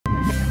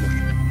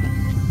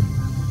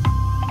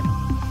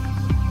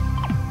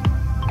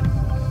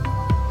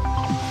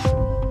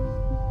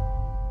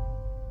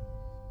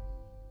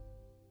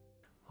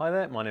Hi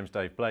there, my name is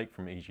Dave Blake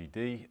from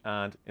EGD,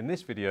 and in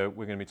this video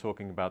we're going to be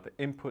talking about the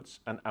inputs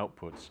and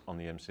outputs on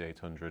the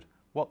MC800,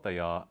 what they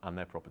are and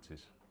their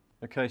properties.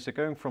 Okay, so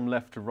going from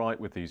left to right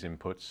with these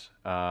inputs,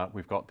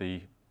 we've got the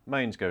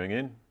mains going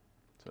in,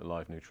 so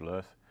live neutral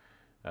earth.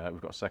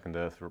 We've got a second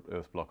earth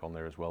block on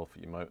there as well for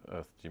your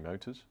earth G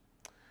motors.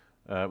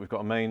 We've got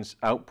a mains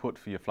output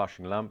for your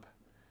flashing lamp,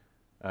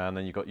 and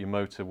then you've got your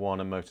motor 1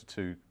 and motor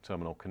 2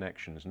 terminal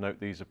connections. Note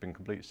these have been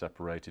completely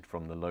separated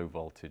from the low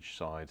voltage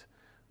side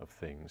of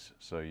things.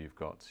 So you've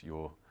got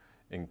your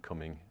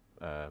incoming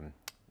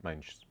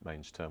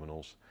mains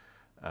terminals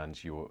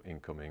and your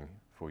incoming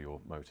for your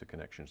motor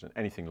connections, and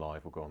anything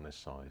live will go on this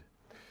side.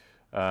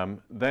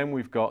 Then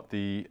we've got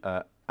the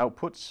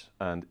outputs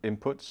and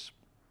inputs.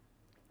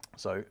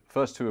 So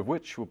first two of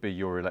which will be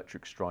your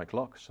electric strike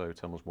lock, so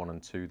terminals 1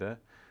 and 2 there.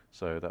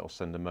 So that will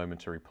send a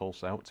momentary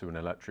pulse out to an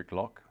electric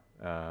lock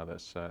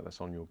that's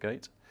on your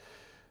gate.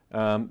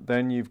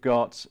 Then you've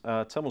got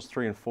terminals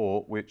 3 and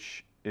 4,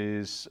 which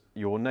is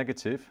your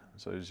negative,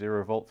 so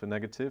 0 volt for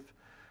negative,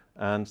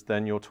 and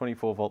then your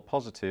 24 volt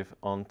positive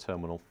on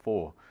terminal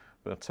 4.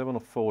 But terminal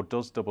 4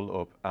 does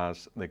double up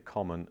as the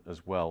common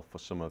as well for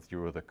some of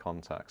your other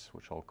contacts,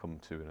 which I'll come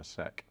to in a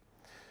sec.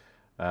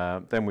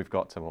 Then we've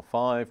got terminal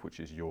 5,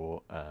 which is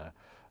your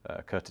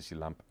courtesy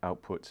lamp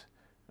output,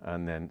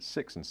 and then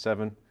 6 and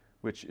 7,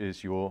 which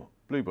is your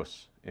blue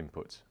bus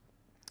input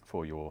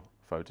for your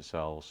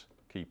photocells,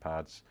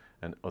 keypads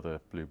and other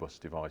blue bus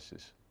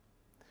devices.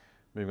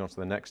 Moving on to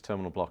the next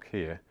terminal block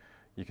here,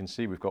 you can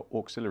see we've got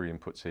auxiliary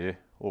inputs here,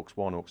 aux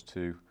 1, aux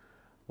 2,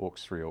 aux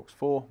 3, aux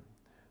 4,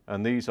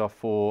 and these are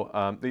for,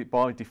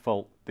 by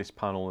default this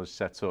panel is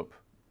set up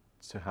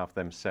to have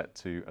them set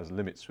to as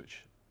limit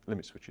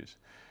switches.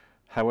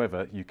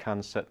 However, you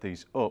can set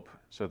these up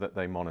so that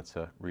they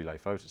monitor relay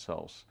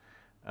photocells,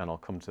 and I'll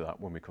come to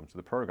that when we come to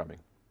the programming.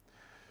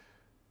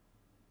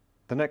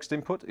 The next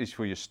input is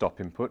for your stop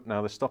input.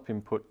 Now the stop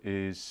input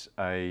is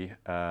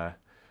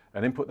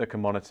an input that can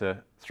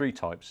monitor 3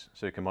 types.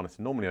 So you can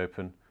monitor normally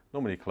open,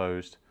 normally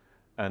closed,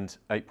 and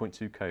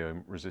 8.2 k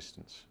ohm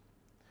resistance.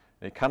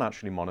 It can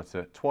actually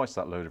monitor twice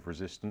that load of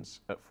resistance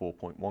at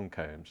 4.1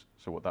 k ohms.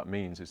 So what that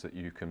means is that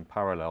you can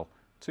parallel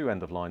 2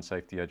 end-of-line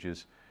safety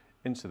edges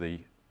into the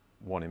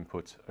one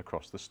input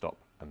across the stop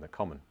and the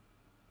common.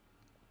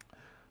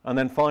 And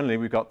then finally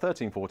we've got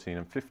 13, 14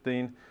 and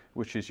 15,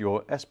 which is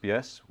your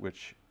SBS,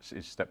 which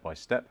is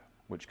step-by-step,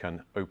 which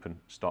can open,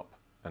 stop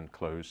and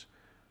close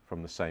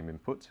from the same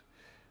input.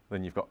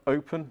 Then you've got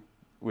open,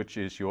 which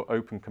is your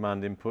open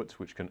command input,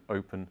 which can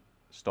open,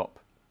 stop,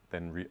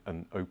 then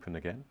and open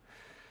again.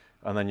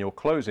 And then your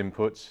close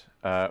input,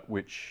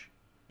 which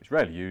is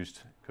rarely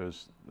used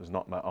because there's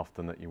not that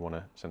often that you want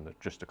to send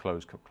just a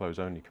close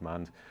only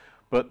command,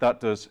 but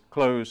that does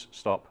close,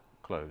 stop,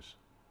 close.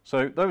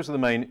 So those are the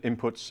main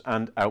inputs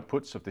and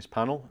outputs of this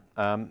panel.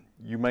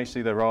 You may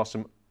see there are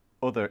some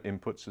other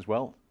inputs as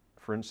well.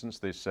 For instance,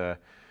 this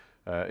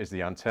is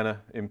the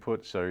antenna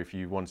input. So if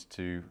you wanted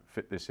to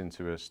fit this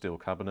into a steel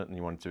cabinet and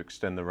you wanted to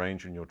extend the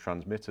range on your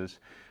transmitters,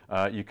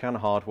 you can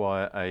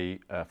hardwire a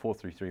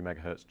 433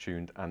 megahertz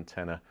tuned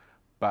antenna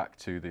back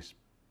to this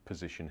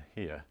position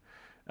here.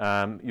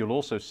 You'll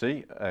also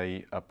see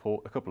a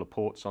couple of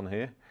ports on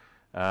here,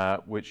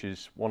 which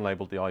is one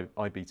labelled the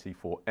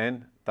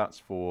IBT4N, that's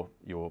for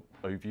your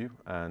OView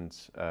and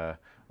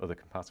other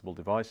compatible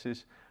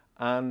devices,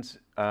 and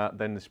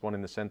then this one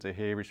in the centre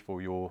here is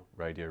for your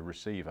radio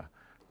receiver.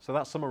 So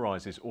that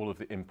summarises all of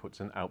the inputs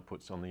and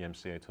outputs on the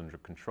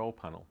MC800 control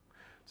panel.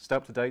 To stay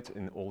up to date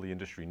in all the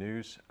industry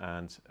news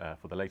and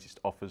for the latest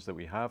offers that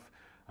we have,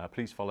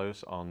 please follow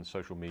us on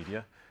social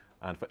media,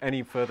 and for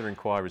any further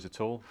inquiries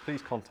at all,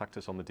 please contact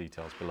us on the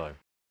details below.